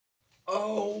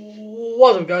Oh,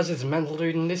 what's up guys, it's Mental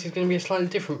Dude and this is going to be a slightly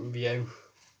different review.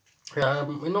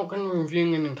 We're not going to be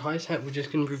reviewing an entire set, we're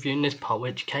just going to be reviewing this part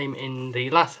which came in the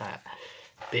last set,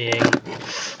 being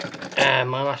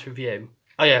my last review.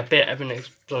 Oh yeah, a bit of an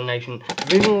explanation.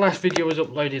 The reason the last video was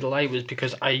uploaded late was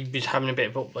because I was having a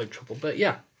bit of upload trouble, but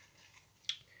yeah.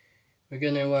 We're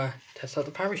going to test out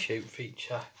the parachute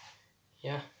feature,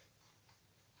 yeah.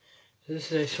 So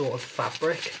this is a sort of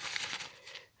fabric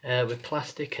with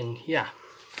plastic and yeah.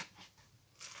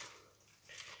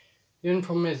 The only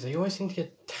problem is they always seem to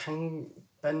get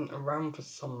bent around for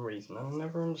some reason. I'll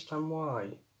never understand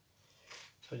why.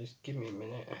 So just give me a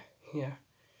minute. Yeah.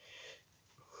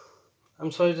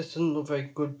 I'm sorry this doesn't look very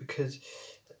good because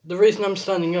the reason I'm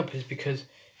standing up is because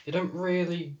they don't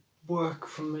really work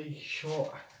for me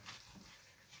short.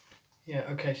 Yeah,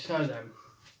 okay, so then.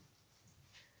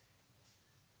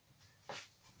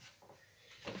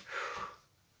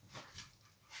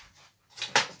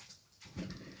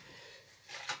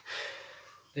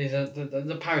 These are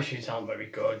the parachutes aren't very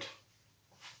good.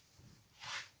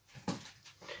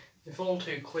 They fall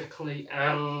too quickly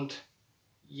and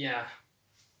yeah.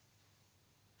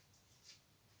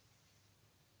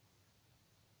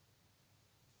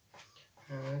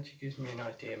 That gives me an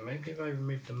idea. Maybe if I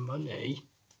remove the money.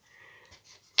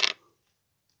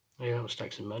 Yeah, I'll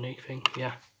stack some money thing,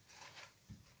 yeah.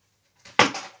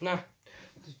 Nah,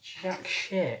 it's jack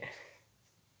shit.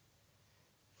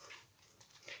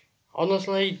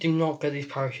 Honestly, do not get these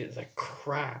parachutes, they're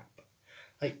crap.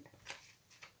 Like,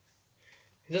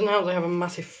 it doesn't help they have a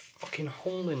massive fucking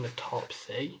hole in the top,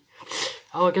 see?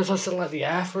 Oh, I guess I still let the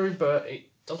air through, but it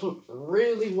doesn't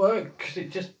really work because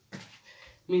it just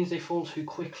means they fall too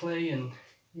quickly and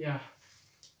yeah.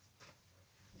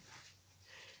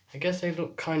 I guess they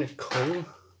look kind of cool.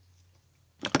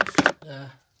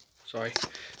 Sorry.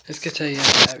 Let's get a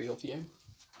aerial view.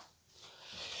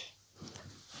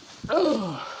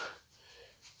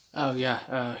 Oh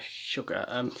yeah, sugar.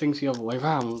 Things the other way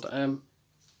round.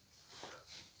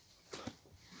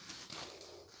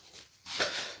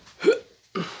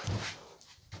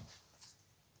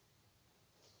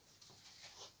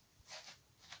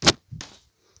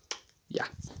 Yeah,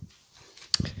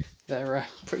 they're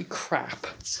pretty crap.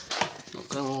 Not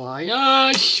gonna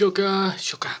lie. Sugar.